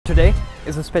Today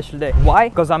is a special day. Why?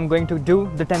 Because I'm going to do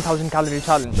the 10,000 calorie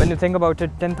challenge. When you think about it,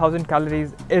 10,000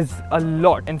 calories is a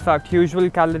lot. In fact, usual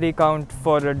calorie count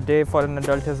for a day for an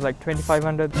adult is like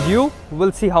 2,500. You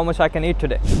will see how much I can eat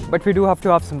today. But we do have to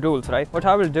have some rules, right? What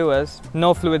I will do is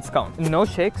no fluids count. No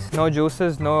shakes, no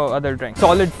juices, no other drinks.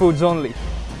 Solid foods only.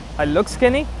 I look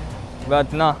skinny,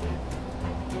 but nah.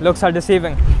 Looks are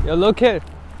deceiving. Yo, look here.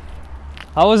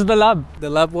 How was the lab? The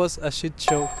lab was a shit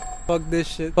show. Fuck this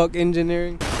shit. Fuck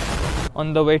engineering.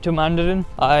 On the way to Mandarin,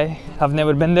 I have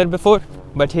never been there before,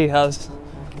 but he has.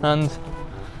 And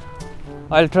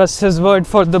I'll trust his word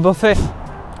for the buffet.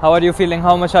 How are you feeling?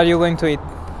 How much are you going to eat?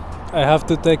 I have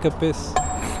to take a piss.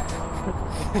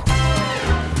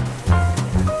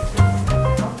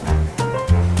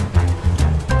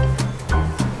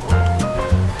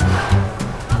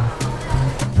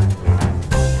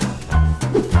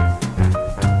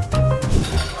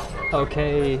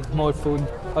 Okay, more food.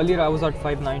 Earlier I was at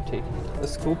 590. A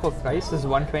scoop of rice is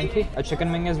 120. A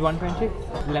chicken wing is 120.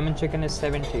 Lemon chicken is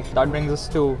 70. That brings us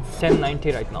to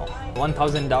 1090 right now.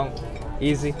 1000 down.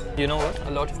 Easy. You know what?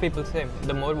 A lot of people say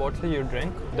the more water you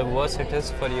drink, the worse it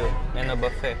is for you in a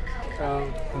buffet.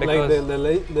 Like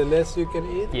the less you can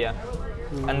eat? Yeah.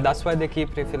 And that's why they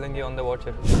keep refilling you on the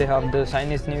water. They have the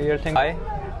Chinese New Year thing.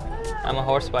 I'm a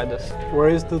horse by this. Where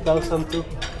is 2002?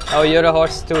 Oh, you're a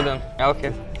horse too then.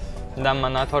 Okay. Damn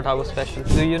man, I thought I was special.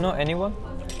 Do you know anyone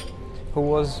who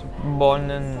was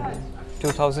born in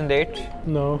 2008?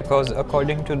 No. Because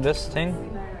according to this thing,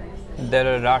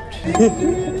 they're a rat.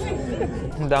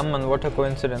 Damn man, what a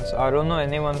coincidence. I don't know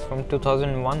anyone from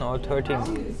 2001 or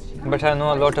 13, but I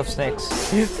know a lot of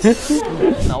snakes.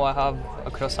 Now I have a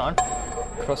croissant,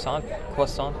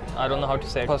 I don't know how to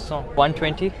say it. Croissant.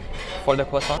 120 for the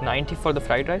croissant, 90 for the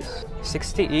fried rice,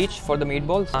 60 each for the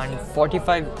meatballs, and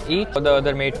 45 each for the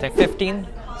other meat thing. 15,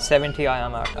 70 I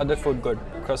am at. Other food good.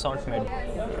 Croissant mid.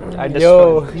 I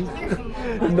destroyed.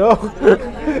 Yo. No.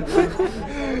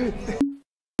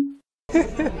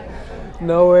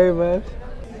 No way, man.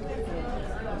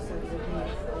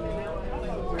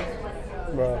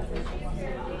 Bro.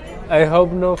 I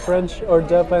hope no French or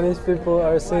Japanese people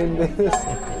are seeing this.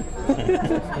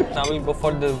 I will go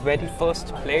for the very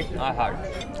first plate I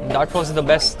had. That was the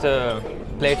best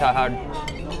plate I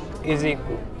had. Easy.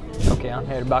 Okay, I'm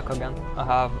here back again. I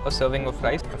have a serving of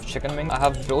rice, of chicken wing. I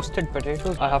have roasted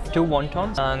potatoes. I have 2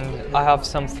 wontons and I have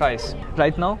some fries.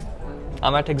 Right now,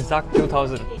 I'm at exact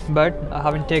 2000, but I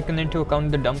haven't taken into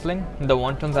account the dumpling, the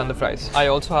wontons and the fries. I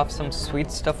also have some sweet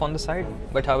stuff on the side,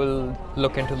 but I will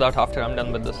look into that after I'm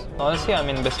done with this. Honestly, I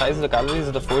mean, besides the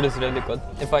calories, the food is really good.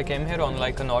 If I came here on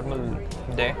like a normal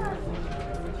day,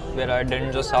 where I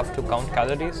didn't just have to count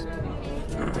calories,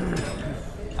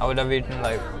 I would have eaten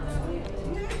like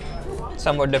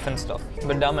somewhat different stuff.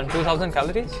 But damn man, 2000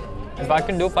 calories? If I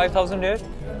can do 5000 here,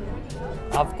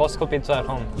 I have Costco pizza at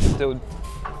home. Dude.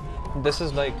 This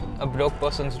is like a broke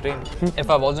person's dream. If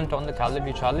I wasn't on the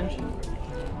calorie challenge,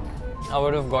 I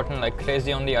would have gotten like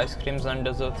crazy on the ice creams and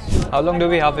desserts. How long do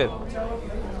we have here?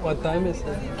 What time is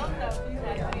it?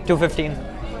 2:15.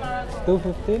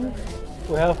 2:15?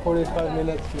 We have 45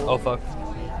 minutes more. Oh fuck.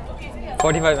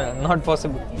 45 minutes, not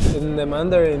possible. In the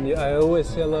Mandarin, I always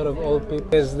see a lot of old people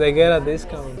because they get a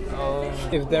discount.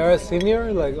 If they're a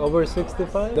senior, like over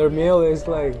 65, their meal is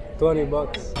like 20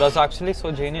 bucks. That's actually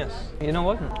so genius. You know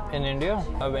what? In India,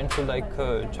 I went to like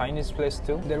a Chinese place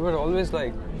too. There were always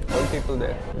like old people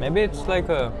there. Maybe it's like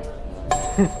a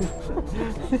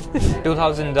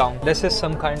 2000 down. This is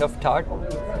some kind of tart.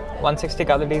 160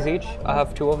 calories each. I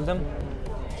have 2 of them.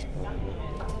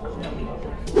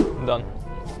 Done.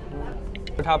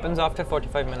 What happens after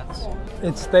 45 minutes?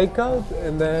 It's takeout,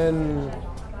 and then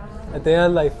at the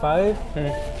end, like 5,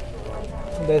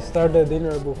 they start the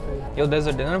dinner buffet. Yo, there's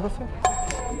a dinner buffet?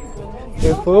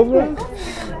 You full, bro?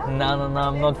 No,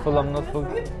 I'm not full,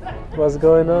 What's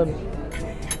going on?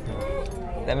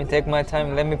 Let me take my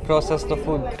time, let me process the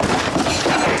food.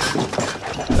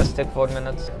 Let's take 4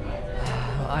 minutes.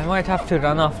 I might have to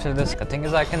run after this. The thing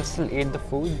is, I can still eat the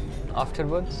food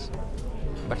afterwards,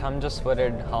 but I'm just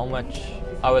worried how much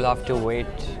I will have to wait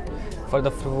for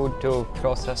the food to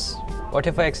process. What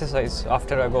if I exercise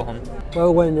after I go home?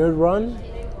 Well, when you run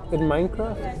in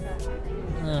Minecraft,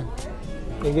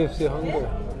 it gives you hunger.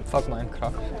 Fuck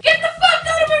Minecraft. Get the fuck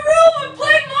out of my room! I'm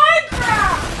playing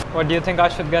Minecraft! What do you think I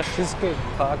should get? Cheesecake.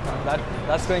 Fuck man,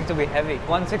 that's going to be heavy.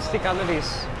 160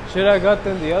 calories. Should I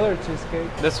gotten the other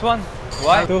cheesecake? This one?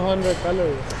 Why? 200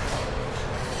 calories.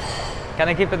 Can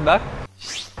I keep it back?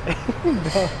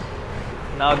 No.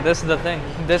 Now this is the thing.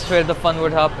 This is where the fun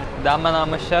would happen. Damn man,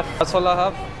 I'm a chef. That's all I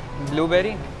have.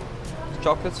 Blueberry,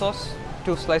 chocolate sauce,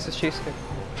 2 slices cheesecake.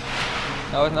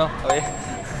 Oh no, oh yeah.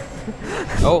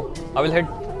 Oh, I will hit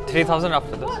 3000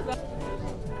 after this.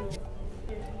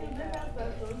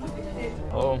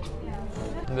 Oh,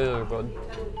 this is good.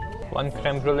 One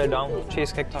creme brulee down,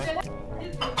 cheesecake time.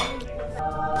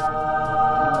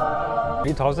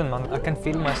 3000 man, I can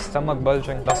feel my stomach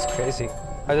bulging, that's crazy.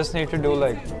 I just need to do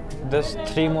like this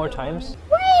 3 more times.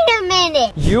 Wait a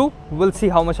minute! You will see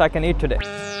how much I can eat today.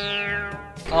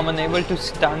 I'm unable to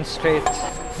stand straight.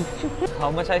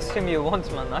 How much ice cream you want,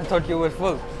 man? I thought you were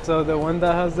full. So the one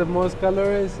that has the most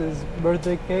calories is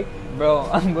birthday cake, Bro,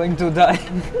 I'm going to die.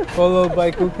 followed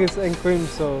by cookies and cream,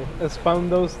 so spam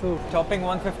those two. Topping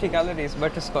 150 calories,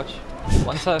 butterscotch.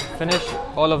 Once I finish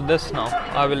all of this now,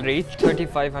 I will reach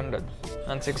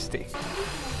 3560.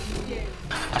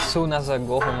 As soon as I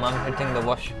go home, I'm hitting the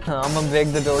wash. I'm gonna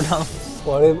break the door down.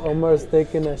 What if Omar's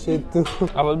taking a shit too?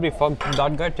 I will be fucked.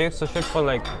 That guy takes a shit for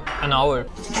like an hour.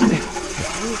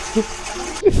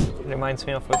 Reminds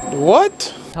me of it.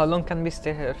 What? How long can we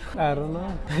stay here? I don't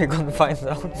know. We're gonna find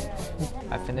out.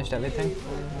 I finished everything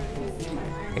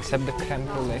except the creme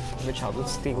brulee, which I will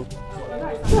steal.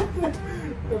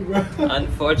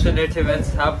 Unfortunate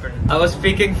events happened. I was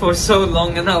speaking for so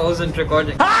long and I wasn't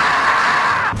recording.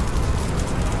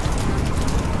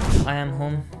 I am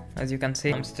home. As you can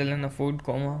see, I'm still in a food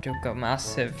coma. Took a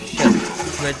massive shit,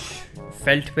 which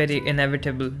felt very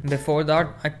inevitable. Before that,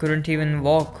 I couldn't even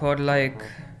walk or like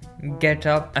get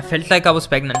up. I felt like I was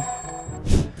pregnant.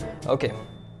 Okay,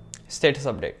 status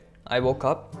update. I woke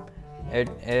up. It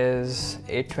is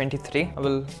 8:23. I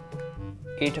will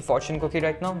eat a fortune cookie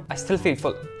right now. I still feel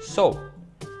full, so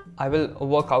I will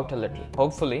work out a little.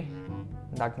 Hopefully,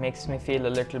 that makes me feel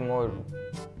a little more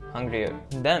hungrier.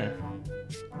 Then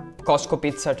Costco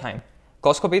pizza time.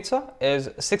 Costco pizza is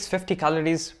 650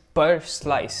 calories per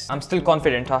slice. I'm still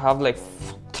confident. I have like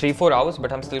 3-4 hours,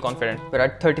 but I'm still confident. We're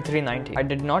at 33.90. I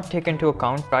did not take into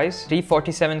account price.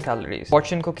 347 calories.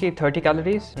 Fortune cookie 30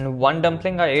 calories, and one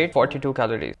dumpling I ate 42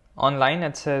 calories. Online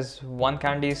it says one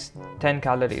candy is 10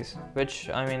 calories, which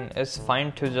I mean is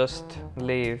fine to just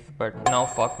leave, but no,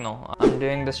 fuck no. I'm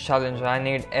doing this challenge. I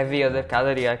need every other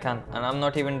calorie I can, and I'm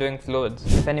not even doing fluids.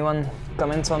 If anyone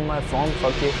comments on my form,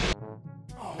 fuck you.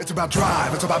 It's about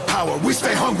drive, it's about power. We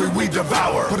stay hungry, we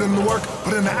devour. Put in the work,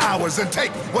 put in the hours, and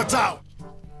take what's out.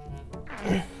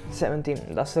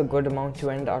 17, that's a good amount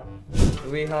to end at.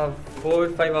 We have 4 or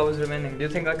 5 hours remaining. Do you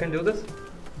think I can do this?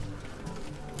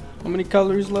 How many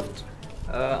calories left?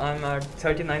 I'm at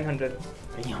 3900.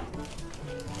 Damn.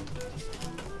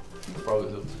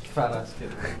 Probably the fat ass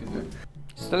kid.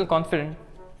 Still confident.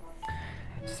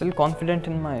 Still confident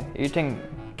in my eating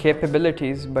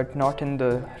capabilities, but not in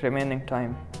the remaining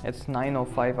time. It's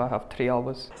 9:05. I have 3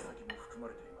 hours.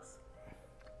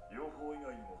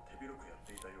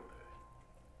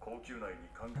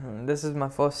 This is my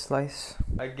first slice.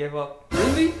 I give up.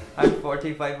 Really? At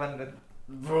 4500.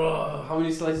 Bro, how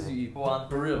many slices do you eat? One.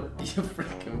 For real? You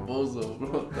freaking bozo, bro.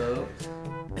 What the hell?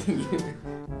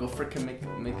 Go freaking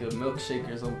make a milkshake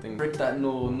or something. Break that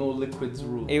no liquids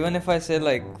rule. Even if I say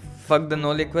like fuck the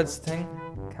no liquids thing,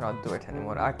 cannot do it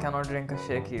anymore. I cannot drink a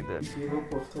shake either. You gave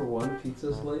up after one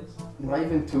pizza slice? Not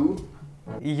even two?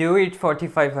 You eat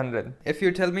 4500. If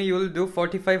you tell me you will do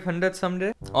 4500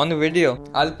 someday on the video,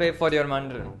 I'll pay for your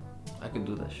mandarin. I could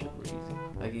do that shit real easy.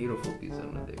 I could eat a full pizza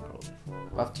in a day, probably.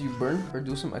 After you burn or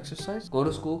do some exercise, go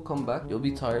to school, come back, you'll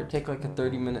be tired, take like a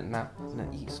 30-minute nap, and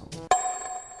then eat something.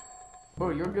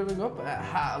 Bro, you're giving up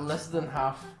at less than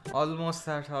half. Almost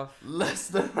at half. Less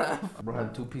than half. Bro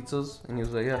had 2 pizzas, and he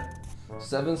was like, yeah,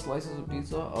 7 slices of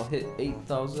pizza, I'll hit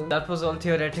 8,000. That was all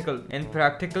theoretical. In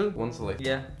practical, One slice.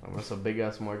 yeah. That's a big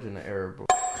ass margin of error, bro.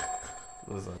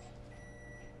 What is that?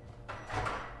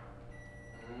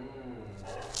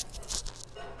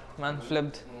 Man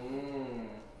flipped.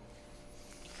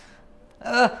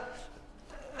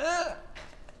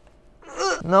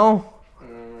 No.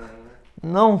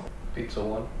 No. Pizza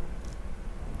 1.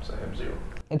 So I have 0.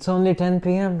 It's only 10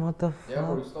 p.m. What the fuck? Yeah,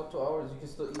 bro, you stopped 2 hours, you can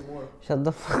still eat more. Shut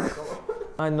the fuck.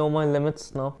 I know my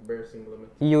limits now. Embarrassing limit.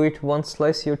 You eat one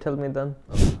slice, you tell me then.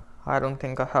 I don't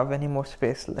think I have any more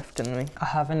space left in me. I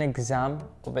have an exam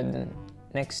within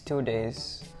next 2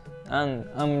 days and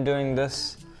I'm doing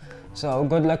this. So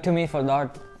good luck to me for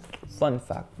that. Fun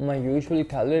fact, my usual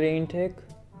calorie intake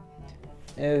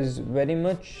is very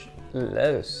much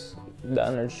less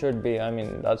than it should be. I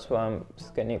mean, that's why I'm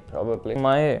skinny probably.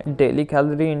 My daily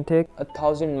calorie intake,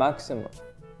 1000 maximum.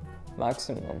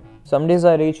 Some days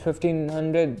I reach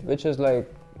 1500, which is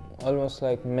like almost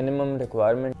like minimum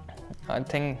requirement. I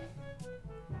think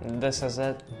this is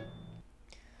it.